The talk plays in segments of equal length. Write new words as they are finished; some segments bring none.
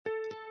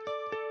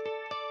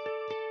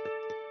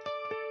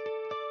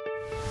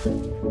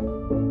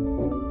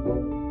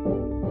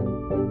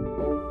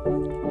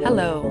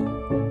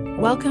Hello,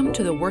 welcome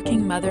to the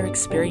Working Mother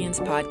Experience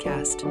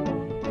podcast.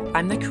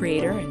 I'm the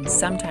creator and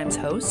sometimes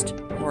host,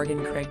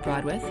 Morgan Craig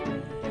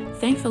Broadwith,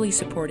 thankfully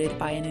supported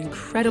by an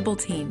incredible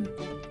team.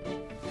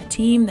 A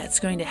team that's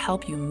going to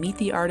help you meet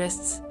the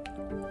artists,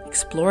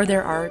 explore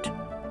their art,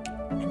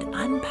 and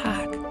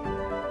unpack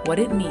what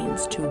it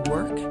means to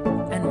work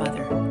and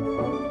mother.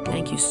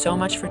 Thank you so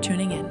much for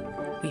tuning in.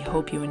 We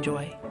hope you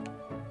enjoy.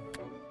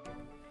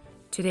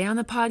 Today on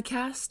the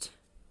podcast,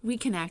 we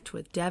connect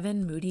with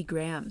Devin Moody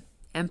Graham,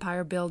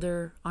 empire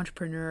builder,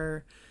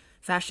 entrepreneur,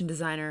 fashion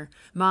designer,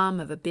 mom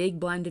of a big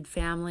blended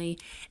family,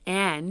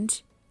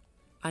 and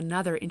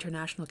another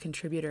international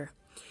contributor.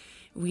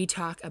 We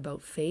talk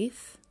about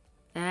faith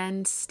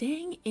and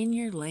staying in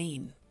your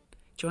lane.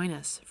 Join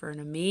us for an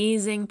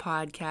amazing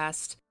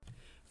podcast,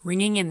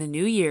 ringing in the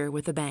new year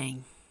with a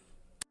bang.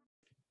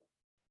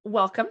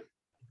 Welcome,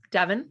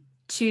 Devin,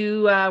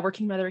 to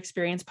Working Mother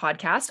Experience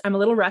podcast. I'm a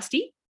little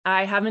rusty.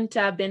 I haven't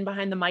been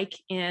behind the mic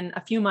in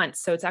a few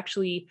months, so it's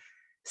actually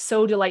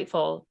so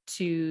delightful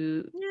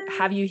to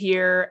have you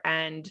here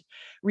and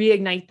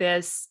reignite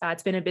this.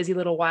 It's been a busy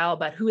little while,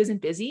 but who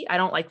isn't busy? I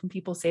don't like when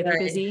people say they're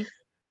busy,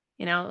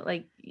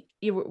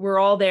 we're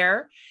all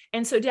there.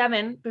 And so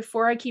Devin,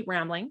 before I keep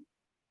rambling,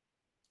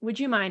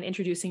 would you mind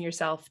introducing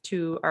yourself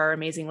to our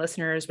amazing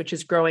listeners, which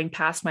is growing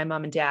past my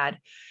mom and dad?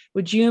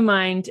 Would you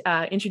mind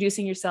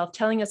introducing yourself,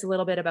 telling us a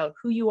little bit about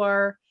who you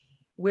are,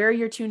 where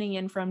you're tuning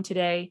in from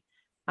today,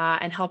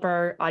 and help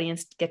our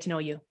audience get to know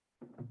you?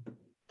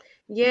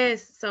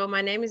 Yes. So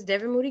my name is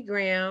Devin Moody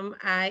Graham.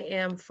 I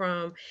am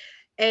from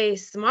a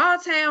small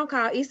town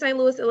called East St.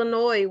 Louis,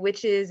 Illinois,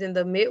 which is in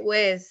the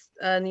Midwest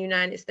in the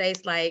United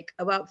States, like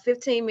about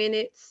 15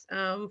 minutes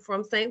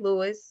from St.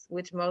 Louis,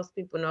 which most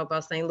people know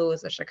about St.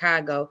 Louis or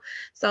Chicago.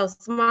 So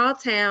small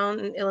town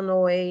in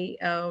Illinois,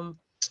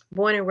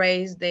 born and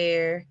raised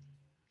there,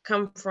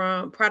 come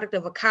from product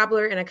of a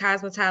cobbler and a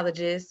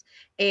cosmetologist.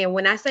 And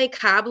when I say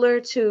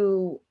cobbler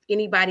to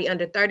anybody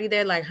under 30,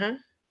 they're like, huh?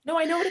 No,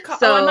 I know what a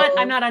cobbler.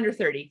 I'm not under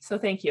 30, so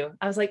thank you.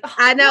 I was like,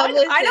 I know.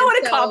 I know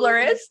what a cobbler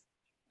is.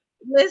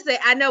 Listen,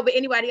 I know, but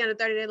anybody under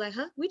 30, they're like,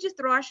 huh? We just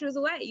throw our shoes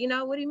away.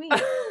 What do you mean?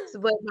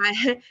 But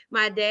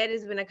my dad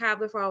has been a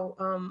cobbler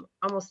for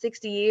almost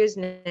 60 years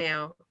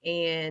now.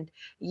 And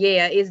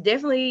yeah, it's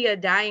definitely a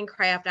dying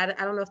craft. I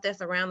don't know if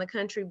that's around the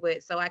country,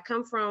 but so I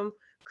come from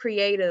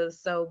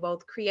creatives, so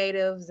both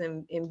creatives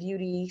and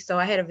beauty. So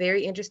I had a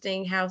very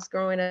interesting house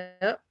growing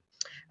up.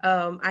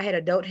 I had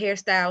adult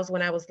hairstyles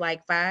when I was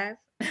like 5,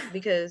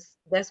 because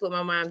that's what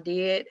my mom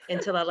did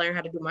until I learned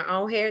how to do my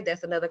own hair.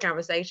 That's another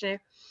conversation.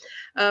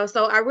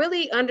 So I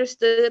really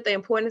understood the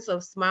importance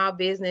of small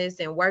business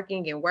and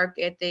working and work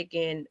ethic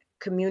and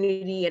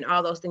community and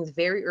all those things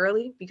very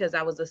early, because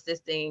I was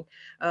assisting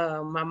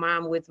my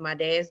mom with my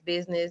dad's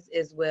business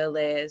as well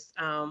as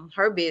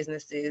her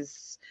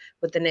businesses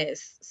with the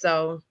nest.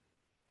 So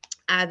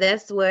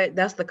that's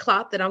the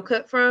cloth that I'm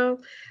cut from.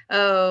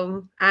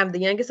 I'm the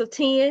youngest of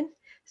 10.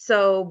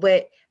 So,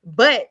 but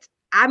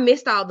I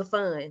missed all the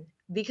fun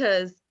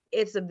because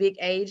it's a big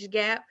age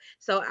gap.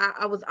 So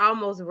I was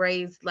almost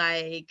raised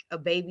like a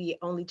baby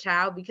only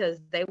child because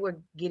they were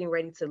getting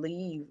ready to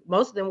leave.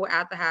 Most of them were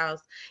out the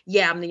house.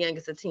 Yeah, I'm the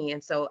youngest of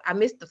 10. So I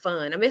missed the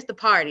fun. I missed the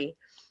party.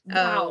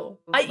 Wow.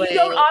 You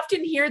don't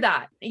often hear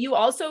that. You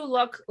also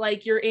look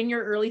like you're in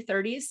your early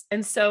 30s.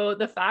 And so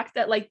the fact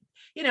that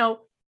you don't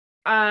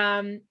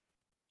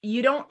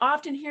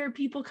often hear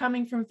people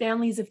coming from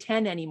families of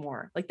 10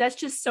 anymore. Like, that's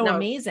just so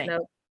amazing.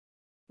 No.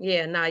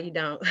 Yeah, no, you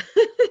don't.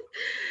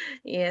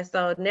 Yeah,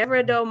 so never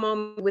a dull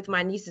moment with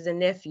my nieces and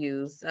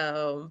nephews.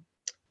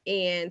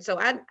 And so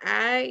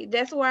I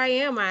that's where I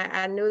am.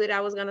 I knew that I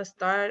was going to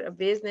start a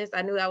business.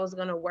 I knew I was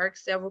going to work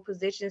several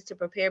positions to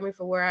prepare me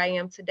for where I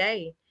am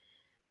today.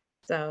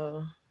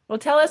 So, well,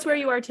 tell us where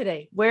you are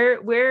today.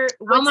 What's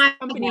the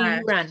company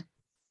you run?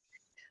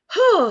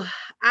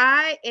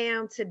 I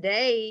am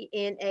today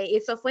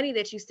it's so funny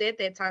that you said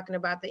that, talking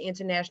about the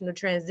international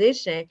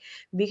transition,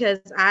 because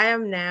I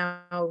am now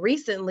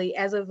recently,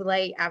 as of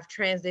late, I've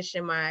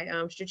transitioned my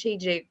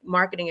strategic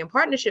marketing and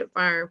partnership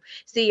firm,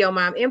 CEO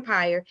Mom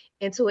Empire,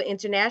 into an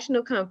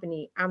international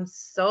company. I'm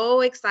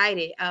so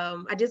excited.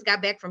 I just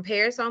got back from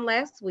Paris on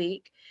last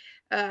week.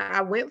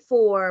 I went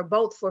for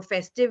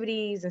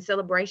festivities and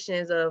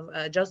celebrations of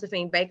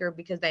Josephine Baker,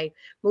 because they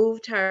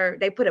put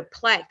a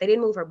plaque. They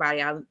didn't move her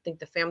body. I don't think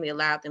the family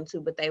allowed them to,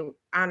 but they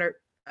honored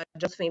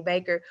Josephine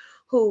Baker,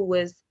 who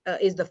is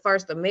the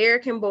first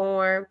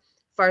American-born,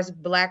 first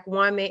Black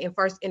woman, and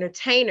first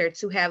entertainer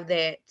to have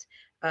that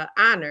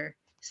honor.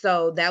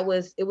 So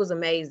it was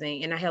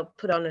amazing. And I helped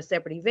put on a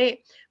separate event,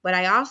 but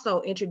I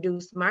also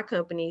introduced my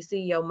company,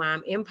 CEO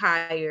Mom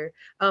Empire,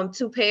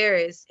 to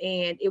Paris.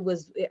 And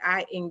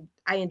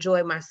I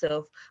enjoyed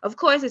myself. Of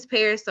course, it's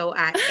Paris. So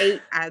I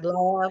ate, I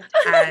laughed,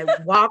 I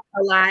walked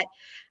a lot.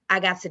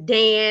 I got to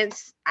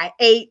dance. I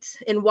ate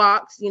and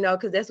walked,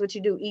 because that's what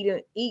you do,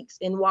 eat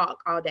and walk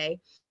all day.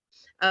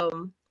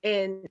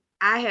 And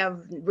I have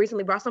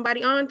recently brought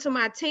somebody on to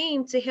my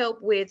team to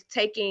help with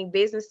taking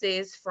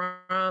businesses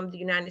from the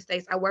United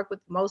States. I work with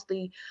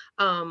mostly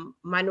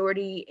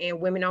minority and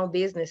women-owned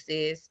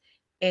businesses,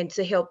 and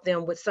to help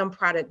them with some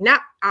product.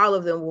 Not all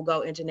of them will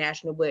go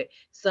international, but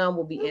some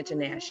will be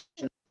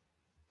international.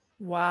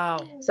 Wow.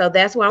 So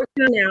that's what I'm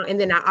working on now. And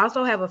then I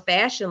also have a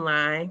fashion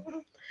line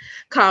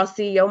called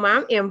CEO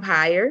Mom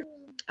Empire.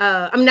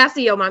 I'm not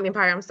CEO Mom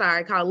Empire, I'm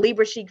sorry, called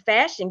Libra Chic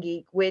Fashion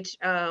Geek, which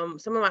some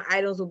of my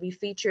items will be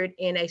featured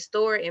in a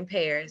store in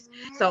Paris.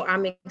 So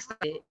I'm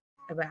excited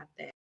about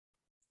that.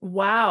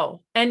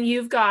 Wow. And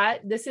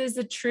this is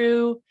a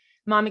true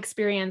mom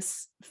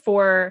experience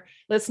for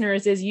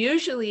listeners, is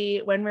usually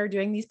when we're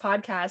doing these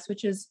podcasts,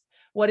 which is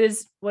what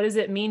does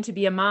it mean to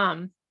be a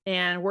mom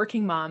and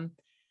working mom,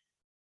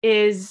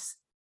 is,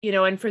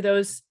 and for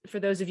those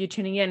of you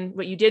tuning in,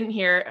 what you didn't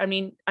hear, I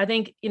mean, I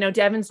think,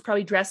 Devon's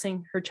probably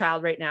dressing her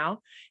child right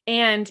now.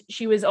 And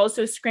she was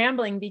also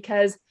scrambling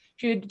because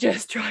she had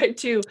just tried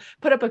to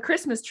put up a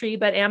Christmas tree,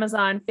 but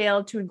Amazon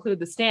failed to include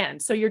the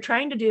stand. So you're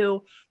trying to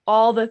do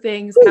all the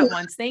things at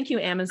once. Thank you,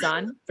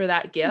 Amazon, for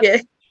that gift. Yeah.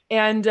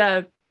 And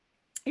you're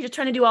just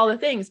trying to do all the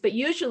things. But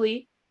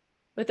usually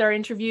with our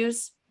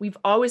interviews, we've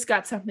always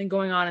got something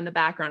going on in the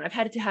background. I've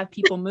had to have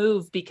people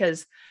move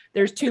because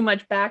there's too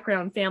much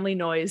background family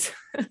noise.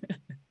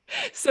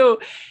 So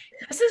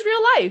this is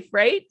real life,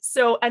 right?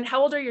 So, and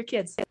how old are your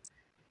kids?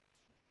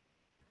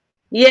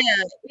 Yeah,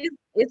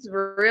 it's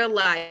real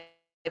life.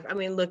 I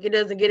mean, look, it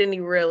doesn't get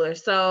any realer.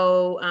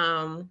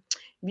 So,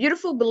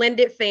 beautiful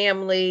blended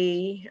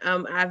family.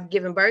 I've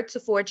given birth to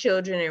 4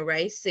 children and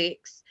raised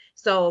 6.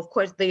 So, of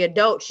course, the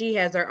adult, she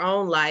has her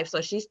own life. So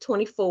she's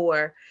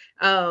 24.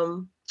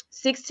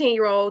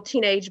 16-year-old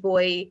teenage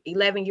boy,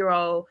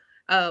 11-year-old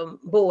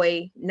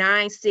boy,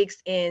 9, 6,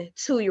 and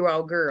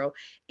 2-year-old girl.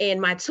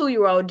 And my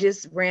 2-year-old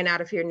just ran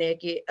out of here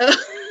naked.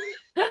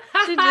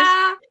 She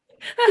just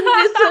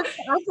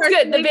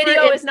good. The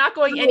video is not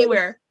going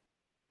anywhere.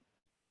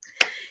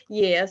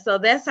 Yeah, so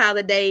that's how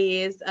the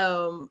day is.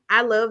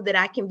 I love that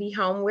I can be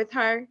home with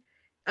her.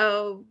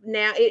 Now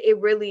it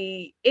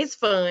really is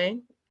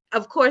fun.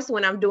 Of course,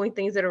 when I'm doing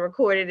things that are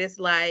recorded, it's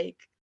like,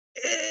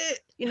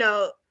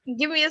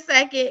 give me a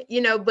second,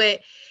 but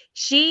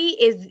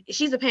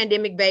she's a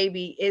pandemic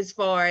baby as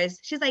far as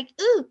she's like,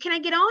 ooh, can I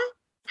get on?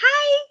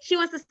 Hi. She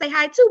wants to say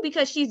hi too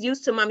because she's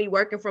used to mommy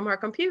working from her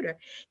computer.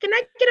 Can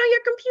I get on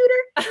your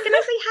computer? Can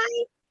I say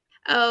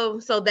hi?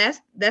 So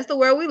that's the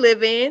world we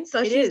live in.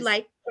 So she's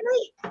like,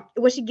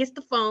 when she gets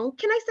the phone,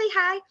 can I say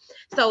hi?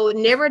 So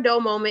never a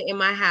dull moment in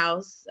my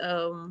house.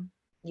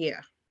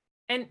 Yeah.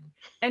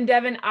 And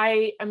Devon,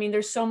 I mean,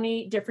 there's so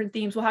many different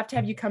themes. We'll have to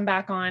have you come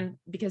back on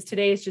because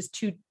today is just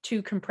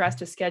too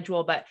compressed a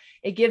schedule, but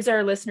it gives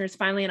our listeners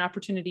finally an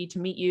opportunity to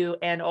meet you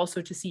and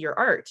also to see your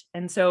art.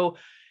 And so,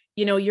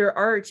 your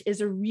art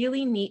is a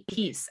really neat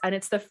piece, and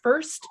it's the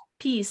first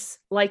piece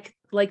like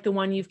the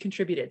one you've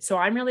contributed. So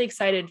I'm really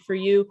excited for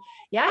you.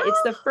 Yeah,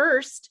 it's the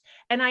first.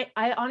 And I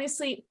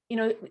honestly,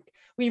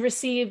 we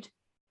received,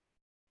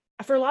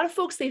 for a lot of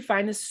folks, they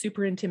find this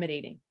super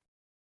intimidating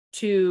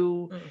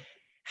to,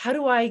 how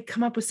do I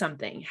come up with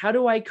something? How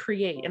do I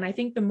create? And I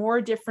think the more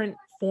different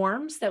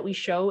forms that we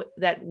show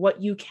that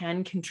what you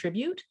can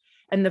contribute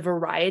and the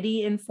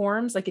variety in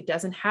forms, like it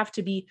doesn't have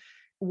to be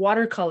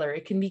watercolor,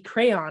 it can be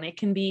crayon, it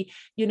can be,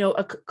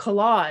 a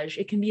collage,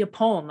 it can be a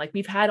poem. Like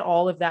we've had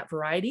all of that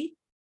variety.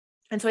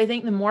 And so I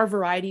think the more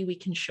variety we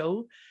can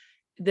show,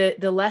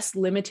 the less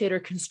limited or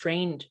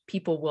constrained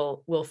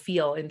people will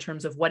feel in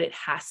terms of what it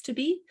has to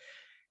be.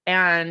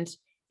 And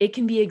it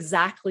can be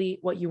exactly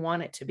what you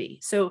want it to be.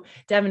 So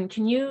Devon,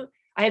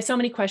 I have so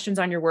many questions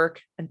on your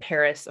work and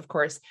Paris, of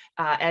course,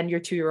 and your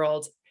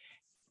 2-year-old,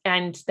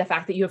 and the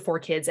fact that you have 4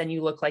 kids and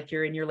you look like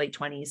you're in your late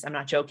 20s. I'm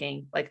not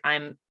joking. Like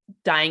I'm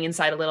dying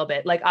inside a little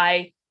bit. Like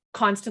I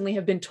constantly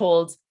have been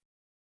told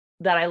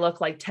that I look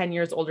like 10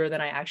 years older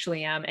than I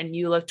actually am. And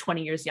you look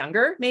 20 years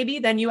younger, maybe,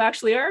 than you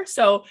actually are.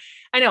 So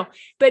I know,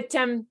 but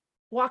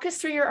walk us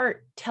through your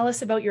art. Tell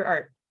us about your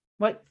art.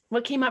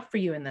 What came up for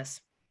you in this?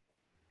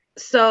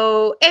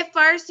 So at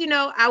first,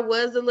 I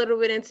was a little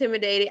bit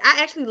intimidated.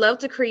 I actually love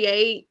to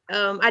create.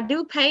 I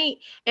do paint,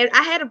 and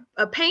I had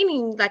a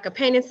painting, like a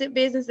paint and sip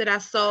business that I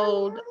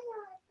sold.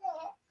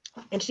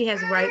 And she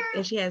has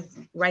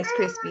Rice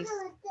Krispies.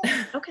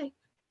 Okay.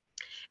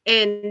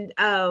 And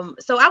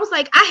so I was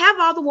like, I have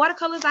all the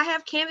watercolors, I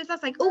have canvas. I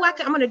was like, oh,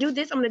 I'm gonna do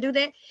this, I'm gonna do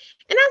that. And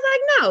I was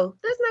like, no,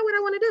 that's not what I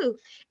want to do.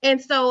 And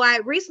so I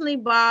recently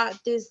bought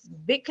this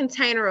big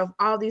container of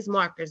all these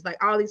markers,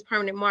 like all these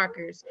permanent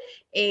markers.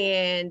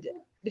 And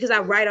because I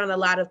write on a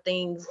lot of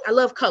things, I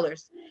love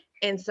colors.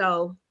 And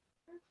so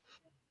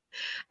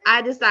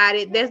I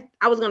decided that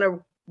I was gonna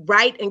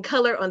write and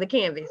color on the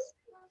canvas.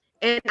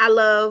 And I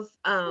love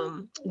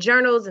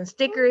journals and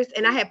stickers.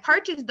 And I had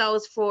purchased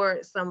those for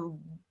some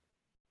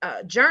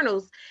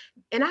journals.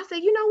 And I said,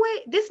 you know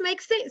what? This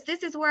makes sense.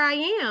 This is where I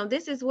am.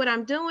 This is what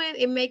I'm doing.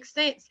 It makes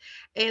sense.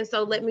 And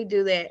so let me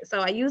do that. So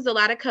I used a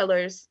lot of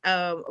colors.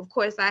 Of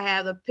course, I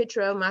have a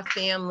picture of my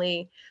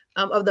family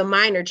of the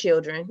minor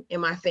children in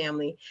my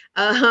family,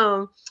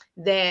 that's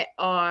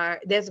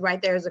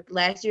right there is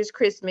last year's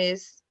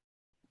Christmas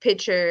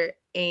picture,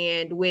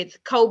 and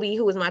with Kobe,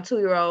 who was my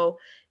 2-year-old,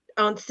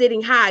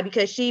 sitting high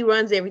because she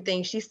runs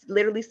everything. She's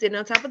literally sitting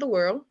on top of the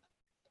world.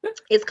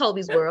 It's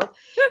Kobe's world.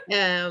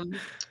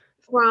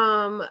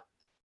 From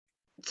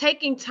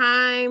taking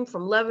time,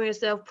 from loving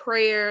yourself,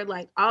 prayer,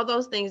 like all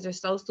those things are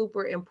so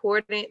super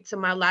important to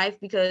my life,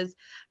 because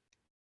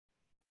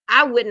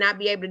I would not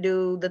be able to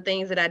do the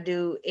things that I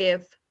do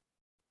if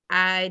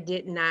I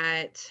did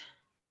not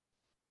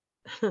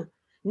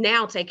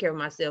now take care of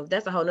myself.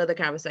 That's a whole nother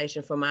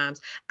conversation for moms.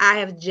 I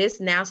have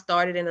just now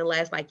started in the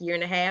last like year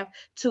and a half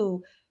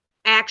to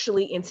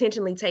actually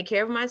intentionally take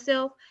care of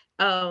myself,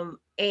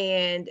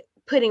 and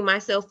putting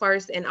myself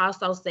first, and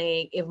also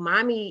saying, if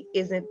mommy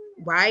isn't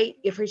right,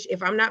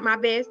 if I'm not my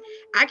best,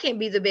 I can't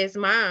be the best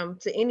mom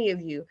to any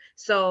of you.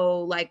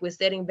 So like with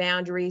setting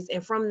boundaries,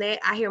 and from that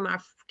I hear my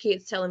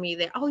kids telling me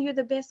that, oh, you're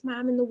the best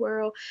mom in the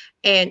world,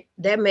 and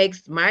that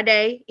makes my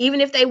day.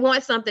 Even if they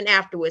want something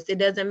afterwards, it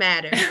doesn't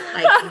matter.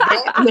 Like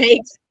that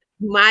makes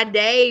my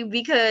day,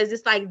 because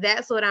it's like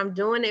that's what I'm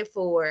doing it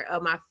for.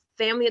 My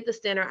family at the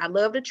center. I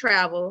love to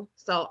travel,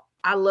 so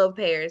I love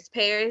Paris.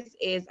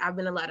 I've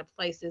been a lot of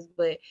places,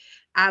 but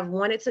I've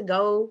wanted to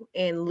go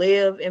and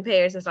live in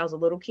Paris since I was a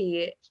little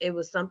kid. It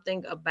was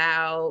something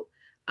about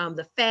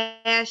the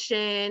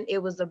fashion.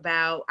 It was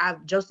about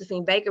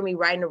Josephine Baker, me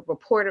writing a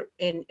report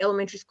in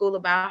elementary school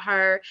about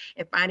her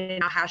and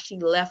finding out how she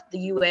left the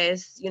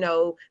U.S.,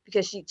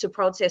 because to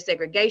protest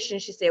segregation.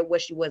 She said what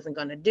she wasn't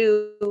going to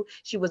do.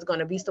 She was going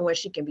to be somewhere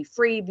she can be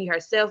free, be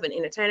herself, and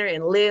entertainer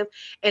and live.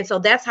 And so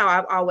that's how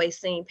I've always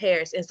seen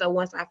Paris. And so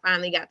once I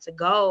finally got to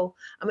go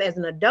as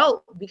an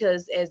adult,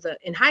 because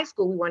in high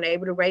school, we weren't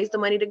able to raise the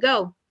money to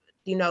go.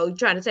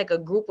 Trying to take a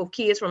group of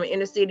kids from an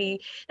inner city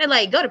and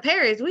like go to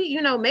Paris.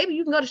 Maybe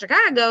you can go to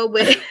Chicago,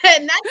 but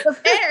not to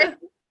Paris.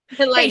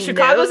 Like, hey,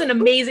 Chicago's an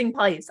amazing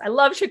place. I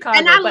love Chicago.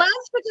 And I love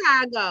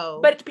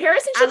Chicago. But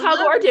Paris and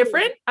Chicago are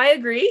different. I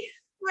agree.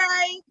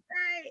 Right.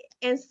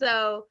 And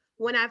so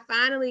when I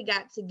finally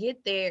got to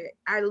get there,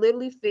 I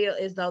literally feel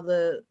as though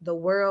the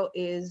world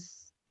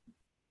is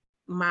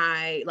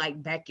my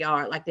like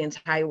backyard, like the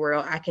entire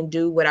world. I can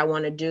do what I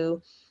want to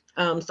do.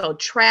 So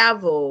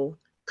travel,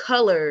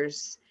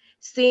 colors,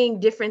 seeing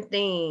different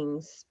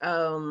things,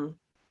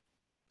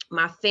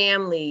 my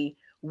family,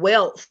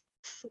 wealth,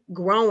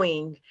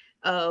 growing,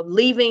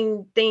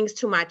 leaving things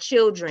to my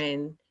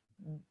children,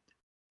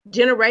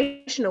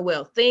 generational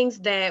wealth, things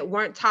that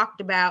weren't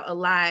talked about a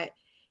lot.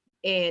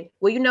 And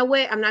well, you know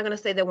what? I'm not going to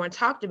say they weren't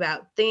talked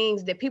about.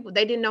 Things that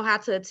they didn't know how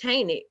to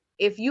attain it.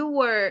 If you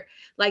were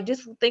like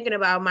just thinking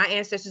about my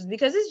ancestors,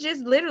 because it's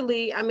just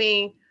literally,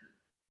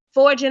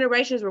 4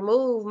 generations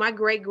removed, my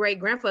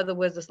great-great-grandfather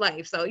was a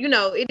slave. So,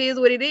 it is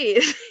what it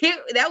is.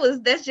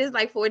 That's just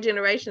like 4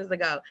 generations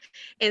ago.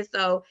 And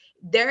so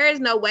there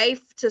is no way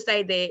to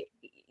say that,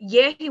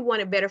 yeah, he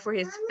wanted better for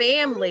his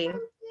family.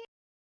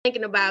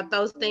 Thinking about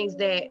those things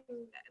that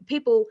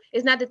people,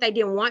 it's not that they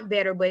didn't want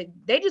better, but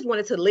they just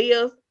wanted to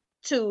live,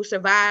 to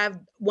survive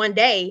one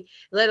day,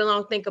 let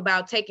alone think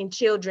about taking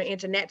children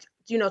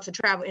to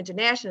travel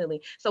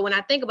internationally. So when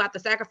I think about the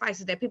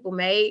sacrifices that people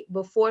made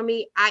before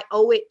me, I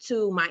owe it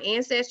to my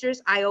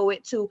ancestors. I owe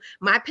it to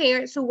my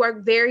parents who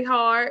worked very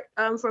hard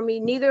for me.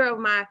 Neither of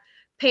my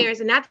parents,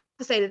 and not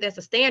to say that that's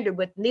a standard,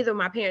 but neither of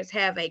my parents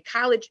have a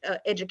college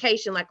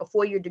education, like a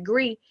 4-year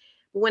degree.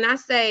 When I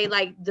say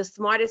like the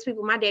smartest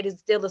people, my dad is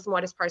still the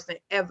smartest person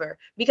ever,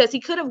 because he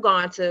could have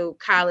gone to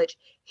college.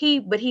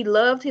 But he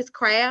loved his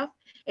craft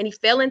and he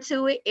fell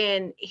into it,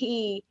 and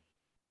he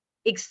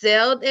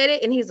excelled at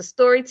it, and he's a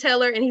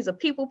storyteller and he's a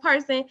people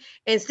person.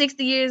 And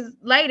 60 years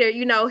later,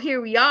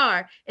 here we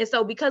are. And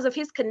so because of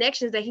his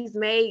connections that he's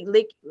made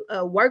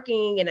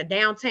working in a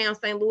downtown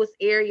St. Louis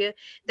area,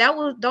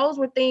 those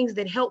were things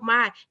that helped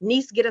my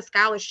niece get a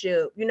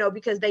scholarship,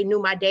 because they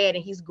knew my dad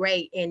and he's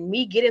great, and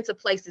me get into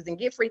places and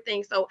get free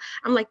things. So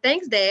I'm like,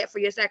 thanks, Dad, for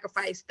your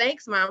sacrifice.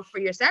 Thanks, Mom, for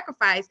your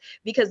sacrifice,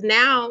 because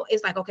now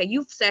it's like, okay,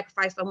 you've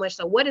sacrificed so much.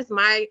 So what is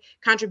my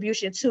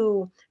contribution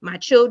to my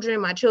children,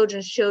 my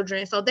children's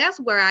children? So that's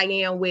where I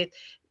am with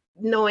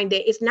knowing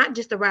that it's not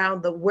just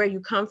around where you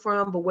come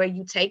from, but where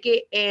you take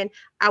it. And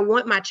I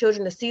want my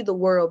children to see the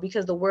world,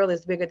 because the world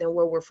is bigger than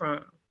where we're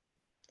from.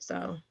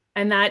 So,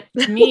 and that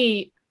to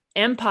me,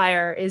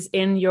 empire is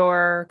in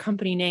your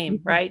company name,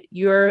 mm-hmm. right?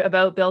 You're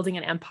about building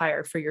an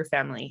empire for your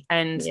family.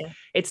 And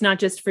it's not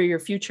just for your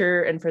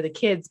future and for the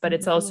kids, but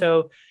it's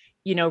also,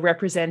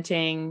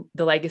 representing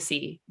the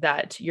legacy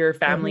that your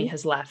family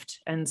has left.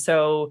 And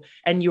so,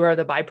 and you are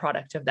the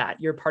byproduct of that.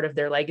 You're part of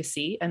their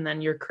legacy, and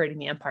then you're creating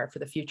the empire for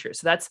the future.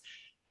 So that's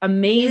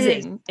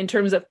amazing in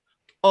terms of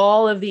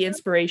all of the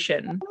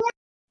inspiration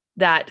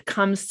that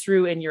comes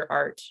through in your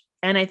art.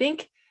 And I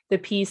think the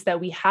piece that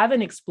we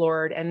haven't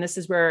explored, and this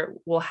is where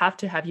we'll have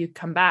to have you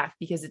come back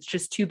because it's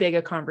just too big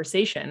a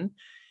conversation,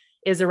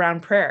 is around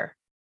prayer.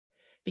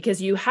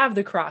 Because you have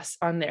the cross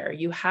on there,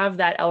 you have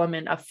that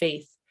element of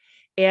faith.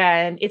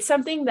 And it's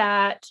something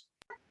that,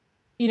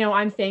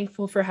 I'm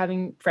thankful for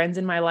having friends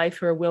in my life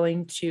who are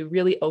willing to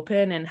really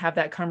open and have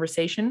that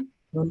conversation.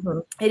 Mm-hmm.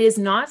 It is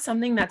not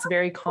something that's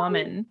very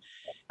common,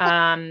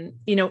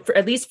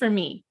 at least for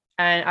me.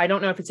 And I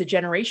don't know if it's a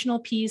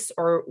generational piece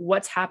or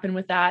what's happened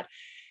with that.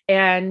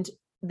 And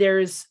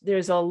there's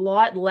a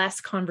lot less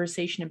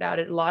conversation about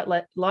it, a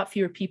lot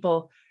fewer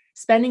people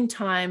spending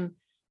time,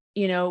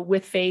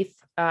 with faith,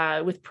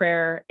 with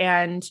prayer.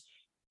 And,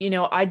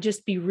 I'd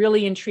just be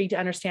really intrigued to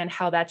understand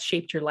how that's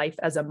shaped your life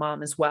as a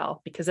mom as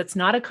well, because it's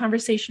not a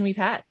conversation we've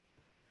had.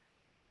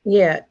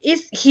 Yeah,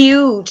 it's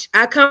huge.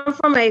 I come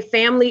from a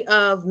family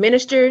of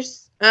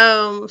ministers.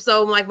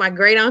 So like my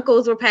great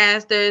uncles were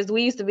pastors.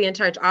 We used to be in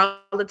church all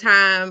the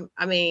time.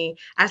 I mean,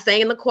 I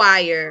sang in the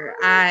choir.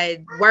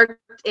 I worked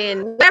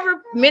in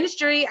whatever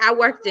ministry I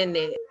worked in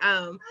it.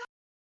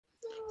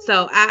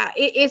 So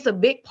it's a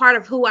big part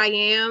of who I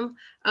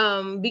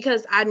am,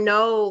 because I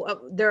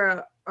know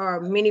there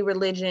are many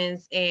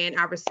religions and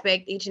I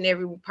respect each and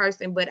every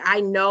person, but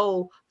I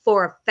know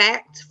for a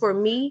fact, for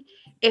me,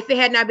 if it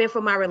had not been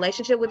for my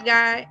relationship with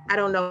God, I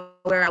don't know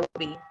where I would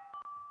be.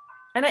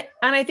 And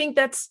I think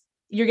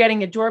you're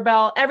getting a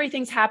doorbell.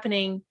 Everything's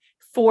happening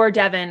for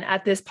Devin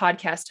at this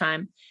podcast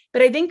time.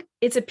 But I think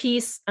it's a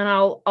piece, and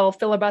I'll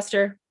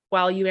filibuster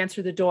while you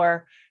answer the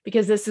door,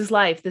 because this is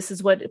life. This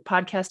is what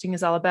podcasting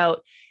is all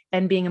about,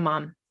 and being a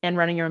mom and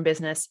running your own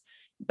business.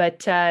 But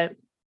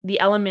the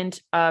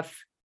element of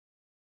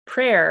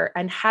prayer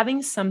and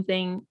having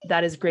something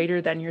that is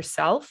greater than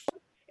yourself,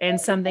 and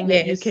something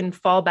that you can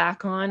fall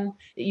back on,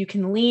 that you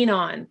can lean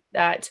on,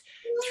 that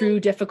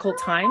through difficult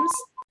times.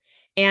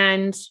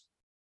 And,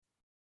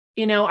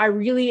 I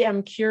really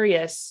am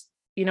curious,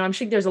 I'm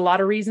sure there's a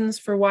lot of reasons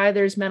for why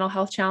there's mental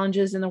health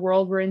challenges in the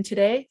world we're in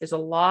today. There's a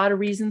lot of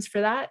reasons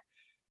for that.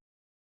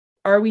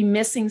 Are we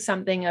missing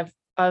something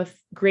of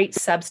great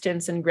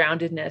substance and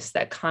groundedness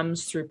that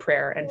comes through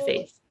prayer and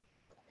faith?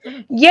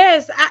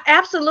 Yes,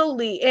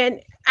 absolutely.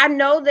 And I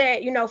know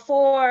that,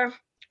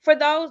 for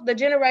those, the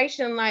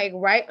generation like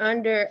right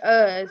under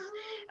us,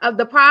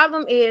 the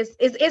problem is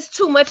it's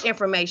too much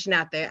information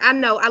out there. I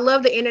know I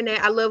love the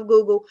internet, I love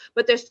Google,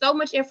 but there's so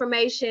much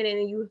information,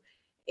 and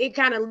it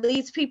kind of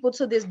leads people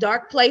to this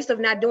dark place of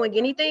not doing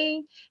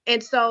anything.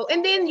 And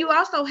then you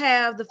also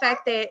have the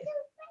fact that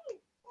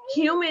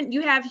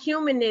you have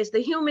humanness, the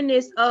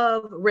humanness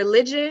of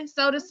religion,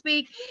 so to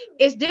speak,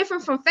 is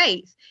different from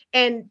faith.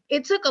 And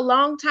it took a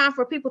long time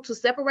for people to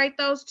separate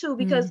those two,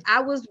 because I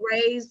was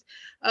raised,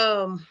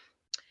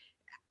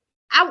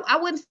 I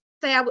wouldn't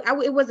say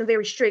it wasn't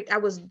very strict. I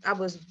was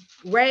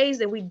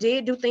raised, and we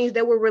did do things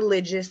that were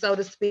religious, so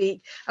to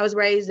speak. I was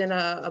raised in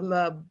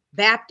a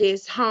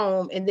Baptist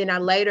home, and then I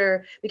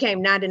later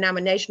became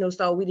non-denominational,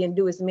 so we didn't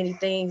do as many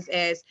things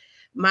as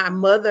my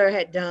mother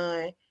had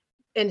done.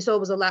 And so it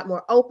was a lot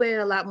more open,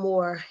 a lot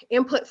more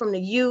input from the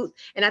youth.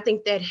 And I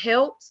think that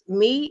helped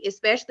me,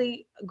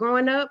 especially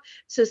growing up,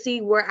 to see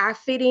where I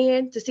fit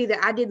in, to see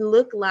that I didn't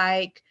look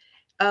like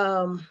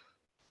the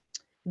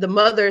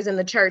mothers in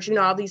the church,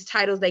 all these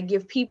titles they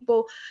give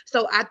people.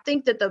 So I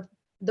think that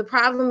the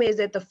problem is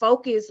that the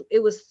focus,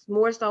 it was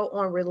more so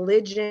on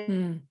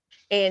religion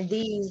and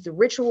these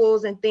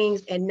rituals and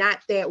things, and not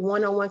that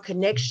one-on-one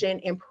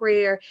connection and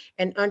prayer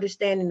and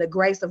understanding the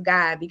grace of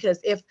God. Because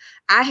if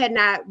I had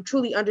not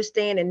truly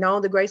understand and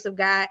known the grace of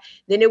God,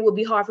 then it would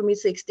be hard for me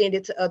to extend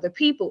it to other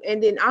people.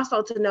 And then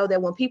also to know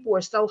that when people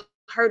are so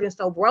hurt and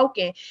so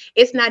broken,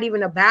 it's not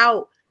even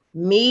about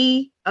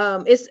me.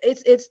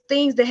 It's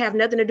things that have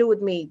nothing to do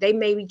with me. They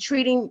may be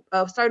treating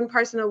a certain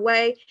person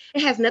away.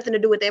 It has nothing to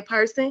do with that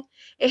person.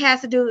 It has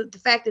to do with the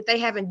fact that they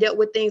haven't dealt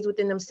with things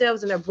within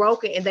themselves, and they're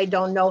broken, and they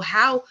don't know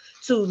how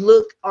to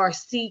look or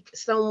seek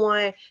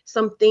someone,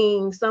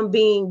 something, some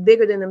being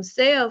bigger than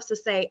themselves to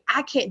say,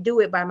 I can't do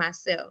it by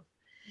myself.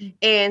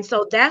 And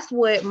so that's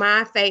what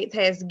my faith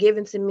has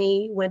given to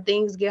me when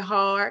things get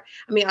hard.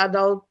 I mean,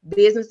 although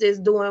business is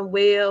doing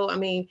well, I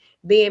mean,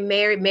 being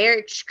married,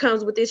 marriage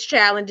comes with its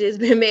challenges.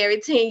 Been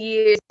married 10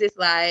 years. It's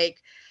like,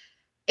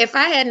 if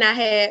I had not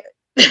had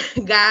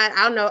God,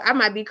 I don't know, I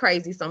might be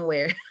crazy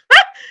somewhere.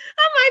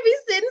 I might be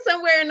sitting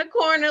somewhere in the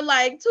corner,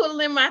 like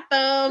twiddling my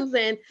thumbs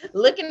and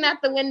looking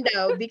out the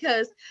window,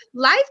 because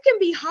life can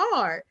be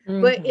hard.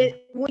 But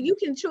when you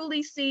can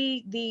truly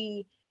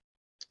see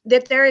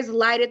that there is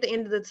light at the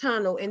end of the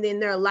tunnel, and then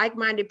there are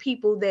like-minded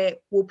people that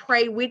will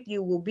pray with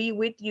you, will be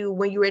with you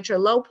when you're at your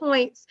low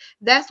points.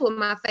 That's what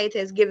my faith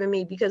has given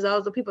me, because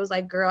those are people's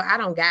like, girl, I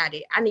don't got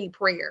it. I need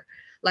prayer.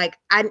 Like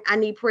I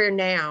need prayer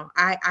now.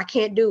 I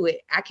can't do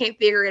it. I can't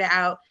figure it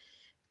out.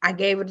 I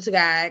gave it to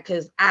God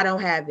because I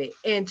don't have it.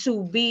 And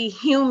to be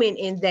human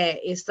in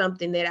that is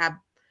something that I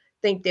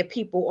think that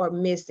people are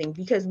missing,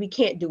 because we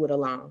can't do it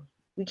alone.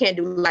 We can't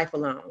do life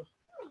alone.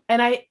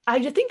 And I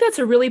just think that's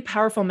a really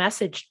powerful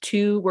message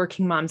to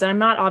working moms. And I'm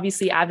not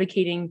obviously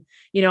advocating,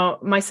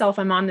 myself,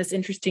 I'm on this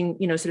interesting,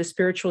 sort of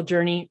spiritual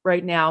journey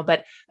right now,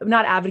 but I'm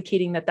not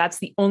advocating that that's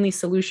the only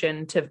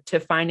solution to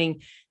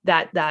finding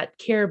that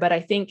care. But I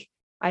think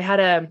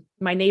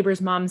my neighbor's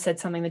mom said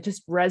something that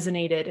just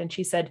resonated. And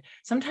she said,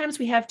 sometimes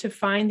we have to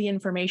find the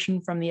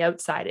information from the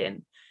outside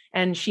in.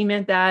 And she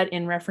meant that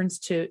in reference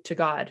to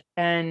God,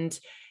 and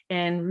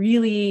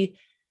really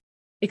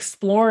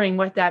exploring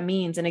what that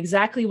means, and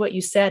exactly what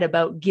you said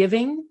about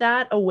giving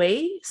that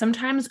away.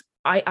 Sometimes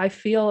I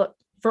feel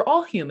for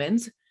all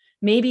humans,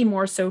 maybe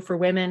more so for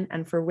women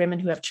and for women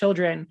who have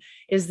children,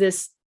 is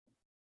this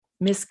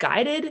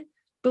misguided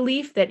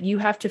belief that you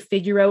have to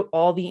figure out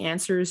all the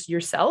answers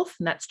yourself.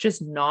 And that's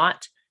just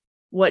not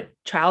what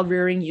child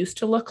rearing used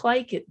to look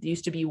like. It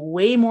used to be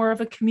way more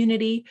of a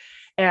community,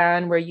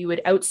 and where you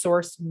would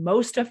outsource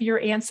most of your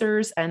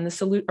answers and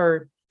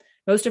or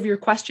most of your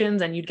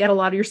questions, and you'd get a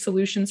lot of your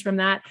solutions from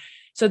that.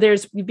 So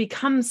we've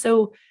become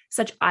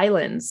such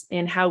islands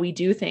in how we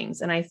do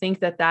things. And I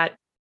think that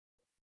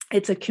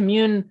it's a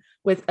commune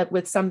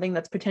with something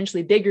that's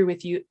potentially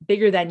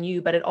bigger than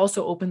you, but it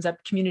also opens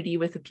up community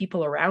with the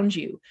people around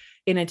you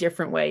in a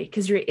different way,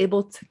 because you're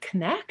able to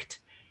connect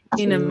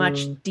in a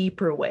much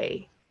deeper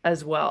way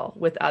as well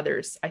with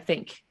others, I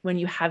think, when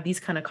you have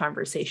these kind of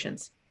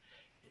conversations.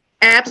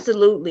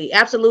 Absolutely.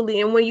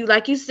 Absolutely. And when you,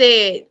 like you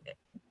said,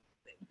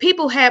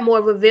 people had more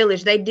of a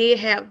village, they did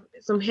have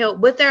some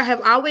help, but there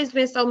have always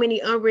been so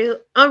many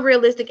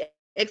unrealistic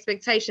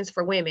expectations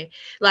for women.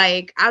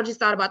 Like, I just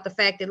thought about the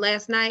fact that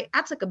last night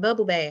I took a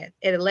bubble bath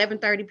at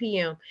 11:30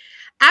 p.m.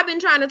 I've been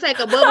trying to take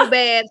a bubble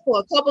bath for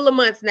a couple of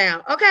months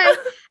now. Okay.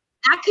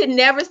 I could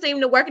never seem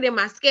to work it in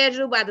my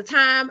schedule. By the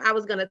time I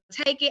was going to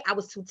take it, I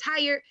was too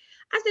tired.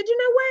 I said, you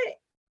know what?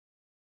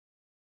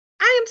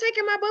 I am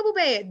taking my bubble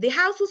bath. The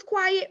house was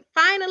quiet.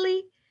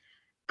 Finally,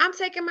 I'm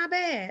taking my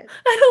bath.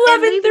 At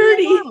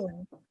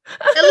 11:30.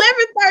 11:30,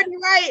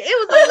 right? It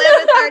was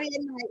 11:30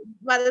 at night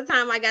by the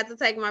time I got to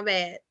take my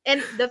bath.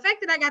 And the fact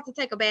that I got to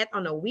take a bath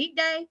on a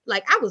weekday,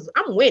 like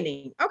I'm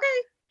winning. Okay.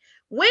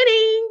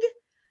 Winning.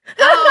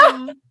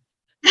 I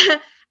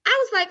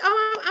was like,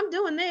 oh, I'm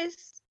doing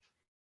this.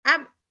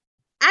 I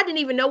didn't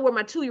even know where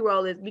my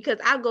 2-year-old is, because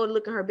I go to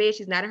look in her bed.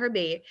 She's not in her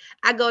bed.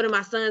 I go to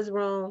my son's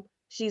room.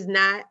 She's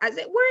not. I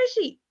said, where is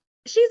she?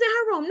 She's in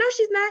her room. No,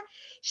 she's not.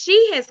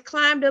 She has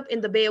climbed up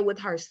in the bed with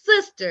her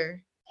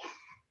sister,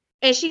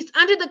 and she's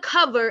under the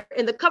cover,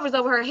 and the cover's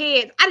over her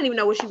head. I didn't even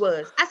know where she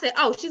was. I said,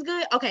 oh, she's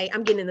good. Okay,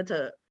 I'm getting in the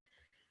tub.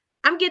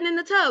 I'm getting in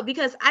the tub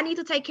because I need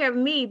to take care of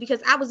me,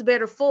 because I was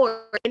better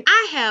for it. And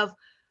I have,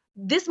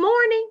 this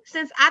morning,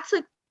 since I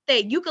took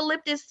that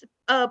eucalyptus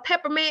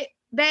peppermint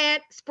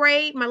bath,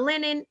 sprayed my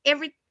linen,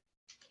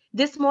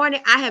 this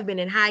morning I have been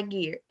in high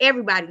gear.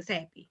 Everybody's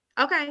happy.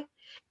 Okay.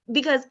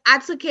 Because I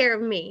took care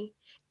of me,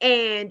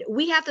 and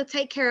we have to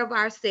take care of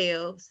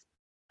ourselves.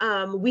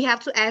 We have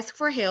to ask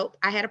for help.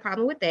 I had a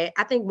problem with that.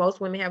 I think most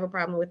women have a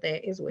problem with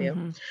that as well.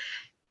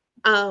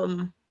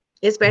 Mm-hmm.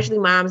 Especially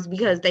moms,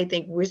 because they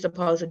think we're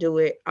supposed to do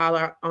it all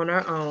on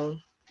our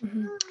own.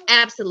 Mm-hmm.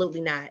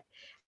 Absolutely not.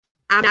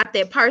 I'm not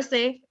that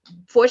person.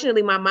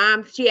 Fortunately, my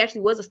mom, she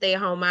actually was a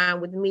stay-at-home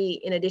mom with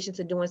me, in addition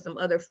to doing some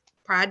other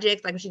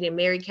projects, like when she did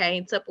Mary Kay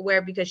and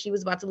Tupperware, because she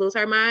was about to lose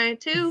her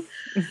mind too.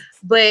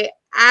 But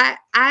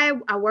I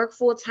work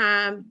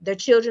full-time. Their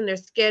children, their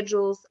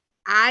schedules.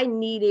 I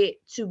needed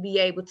to be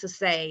able to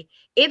say,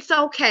 it's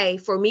okay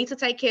for me to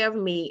take care of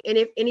me. And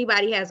if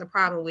anybody has a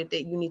problem with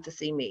it, you need to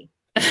see me.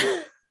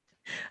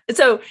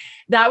 So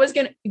that was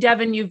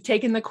Devin, you've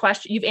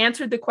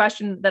answered the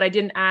question that I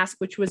didn't ask,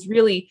 which was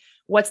really,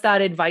 what's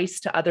that advice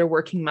to other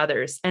working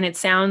mothers? And it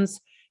sounds,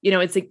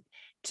 it's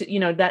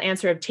that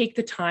answer of take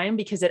the time,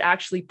 because it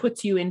actually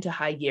puts you into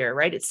high gear,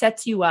 right? It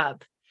sets you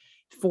up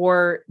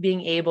for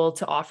being able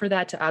to offer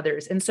that to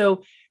others. And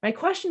so my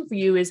question for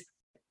you is,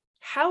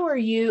 how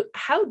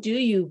do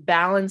you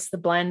balance the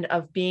blend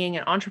of being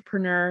an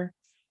entrepreneur,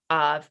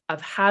 of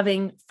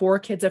having 4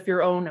 kids of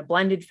your own, a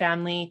blended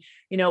family?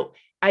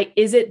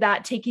 Is it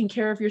that taking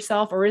care of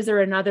yourself, or is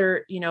there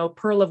another,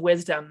 pearl of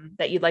wisdom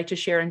that you'd like to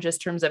share in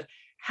just terms of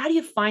how do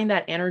you find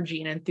that energy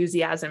and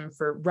enthusiasm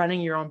for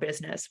running your own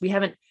business? We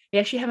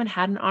actually haven't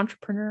had an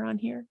entrepreneur on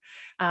here.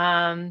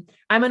 I'm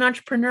an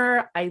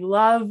entrepreneur. I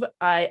love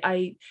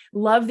the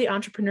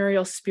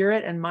entrepreneurial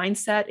spirit and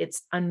mindset.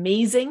 It's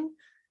amazing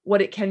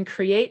what it can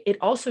create. It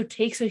also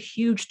takes a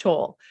huge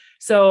toll.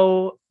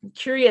 So I'm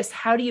curious,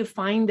 how do you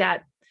find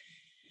that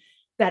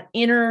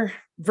inner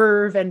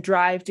verve and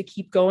drive to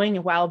keep going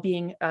while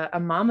being a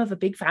mom of a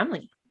big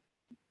family?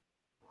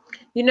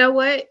 You know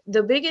what?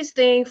 The biggest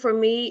thing for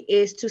me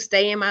is to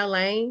stay in my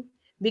lane,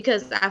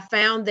 because I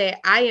found that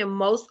I am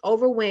most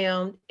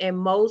overwhelmed and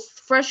most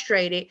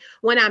frustrated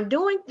when I'm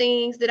doing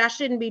things that I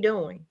shouldn't be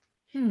doing.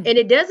 And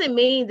it doesn't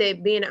mean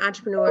that being an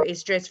entrepreneur is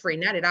stress-free,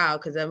 not at all.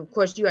 Because of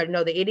course you already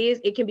know that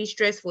it can be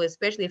stressful,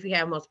 especially if you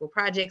have multiple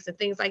projects and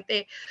things like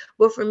that.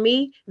 But for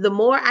me, the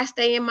more I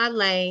stay in my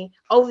lane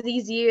over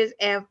these years,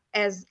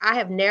 as I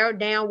have narrowed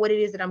down what it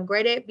is that I'm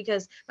great at,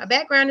 because my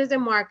background is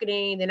in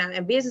marketing and I'm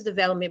in business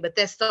development, but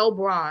that's so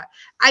broad.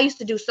 I used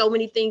to do so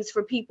many things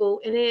for people,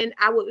 and then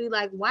I would be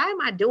like, why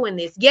am I doing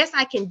this? Yes,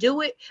 I can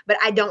do it, but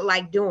I don't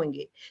like doing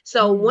it.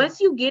 So once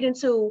you get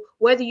into,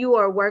 whether you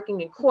are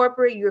working in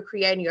corporate, you're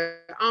creating your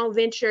own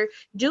venture,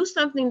 do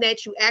something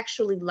that you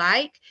actually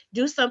like,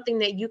 do something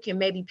that you can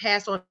maybe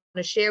pass on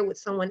to share with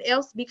someone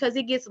else, because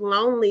it gets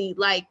lonely,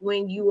 like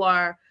when you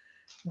are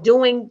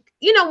doing,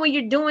 when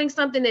you're doing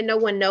something that no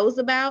one knows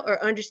about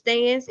or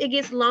understands, it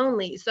gets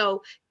lonely.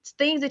 So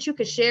things that you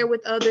can share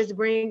with others,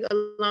 bring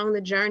along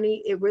the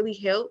journey, it really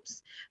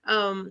helps.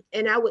 And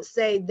I would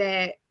say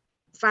that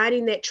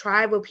finding that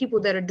tribe of people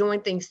that are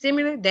doing things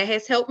similar, that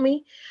has helped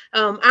me.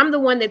 I'm the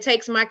one that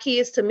takes my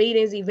kids to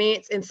meetings,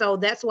 events. And so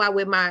that's why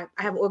I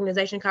have an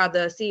organization called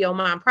the CEO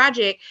Mom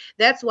Project.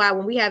 That's why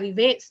when we have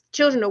events,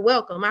 children are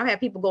welcome. I have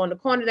people go in the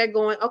corner, they're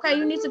going, okay,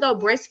 you need to go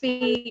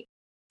breastfeed.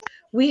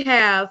 We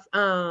have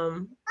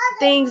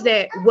things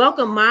that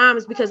welcome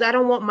moms, because I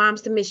don't want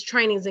moms to miss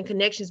trainings and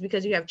connections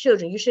because you have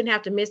children. You shouldn't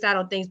have to miss out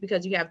on things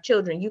because you have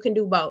children. You can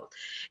do both.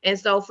 And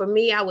so for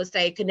me, I would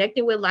say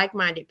connecting with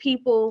like-minded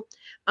people,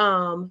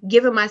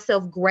 giving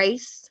myself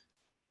grace.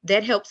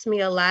 That helps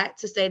me a lot,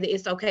 to say that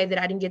it's okay that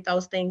I didn't get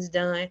those things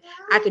done.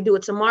 I could do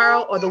it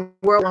tomorrow, or the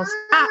world won't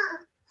stop.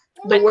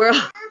 The world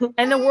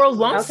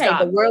won't stop.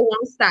 The world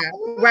won't stop.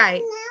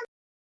 Right.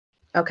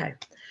 Okay.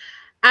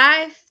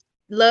 I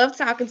love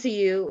talking to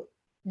you,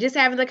 just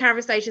having the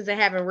conversations and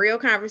having real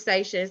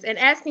conversations and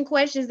asking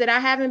questions that I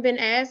haven't been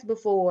asked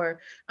before,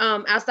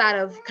 outside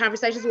of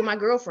conversations with my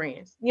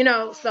girlfriends,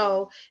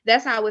 so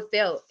that's how it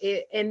felt.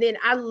 And then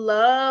I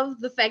love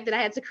the fact that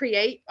I had to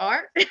create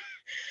art.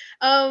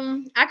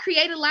 I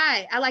create a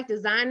lot. I like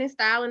design and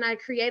style, and I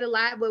create a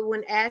lot, but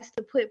when asked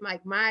to put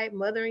my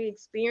mothering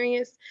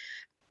experience,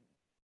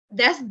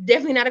 that's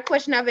definitely not a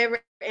question I've ever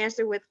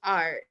answered with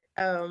art.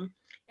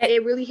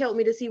 It really helped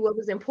me to see what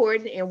was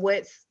important and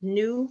what's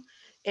new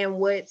and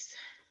what's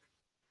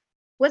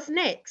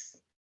next,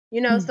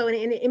 so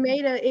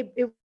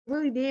it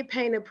really did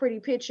paint a pretty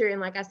picture. And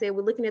like I said,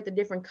 we're looking at the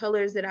different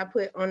colors that I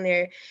put on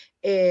there.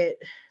 It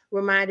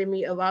reminded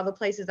me of all the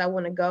places I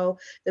want to go,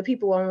 the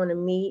people I want to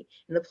meet,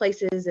 and the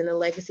places and the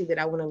legacy that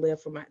I want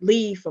to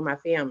leave for my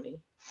family.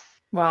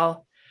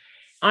 Well,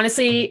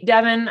 honestly,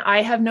 Devin,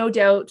 I have no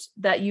doubt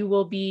that you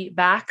will be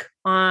back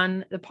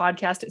on the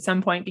podcast at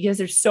some point, because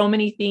there's so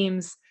many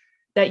themes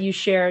that you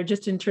share,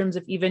 just in terms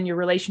of even your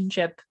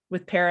relationship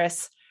with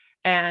Paris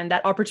and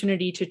that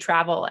opportunity to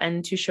travel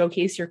and to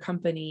showcase your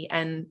company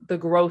and the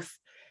growth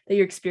that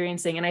you're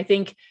experiencing. And I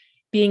think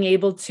being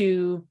able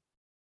to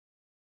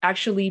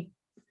actually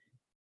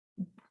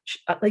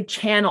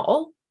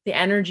channel the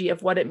energy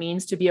of what it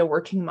means to be a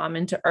working mom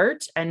into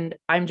art. And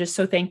I'm just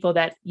so thankful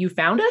that you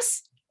found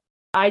us.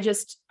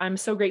 I'm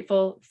so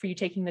grateful for you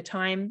taking the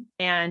time,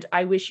 and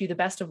I wish you the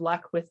best of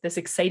luck with this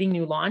exciting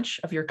new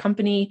launch of your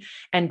company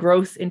and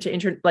growth into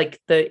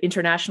the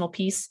international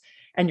piece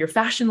and your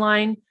fashion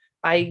line.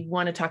 I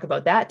want to talk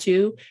about that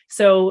too.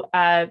 So,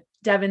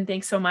 Devin,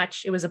 thanks so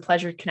much. It was a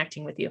pleasure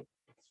connecting with you.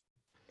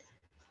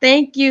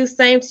 Thank you.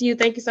 Same to you.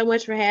 Thank you so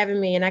much for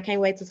having me, and I can't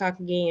wait to talk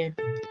again.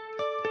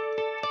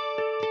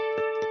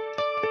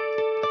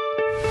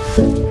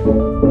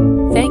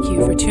 Thank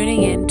you for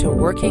tuning in to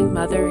Working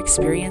Mother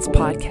Experience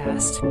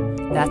Podcast.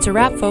 That's a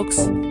wrap, folks.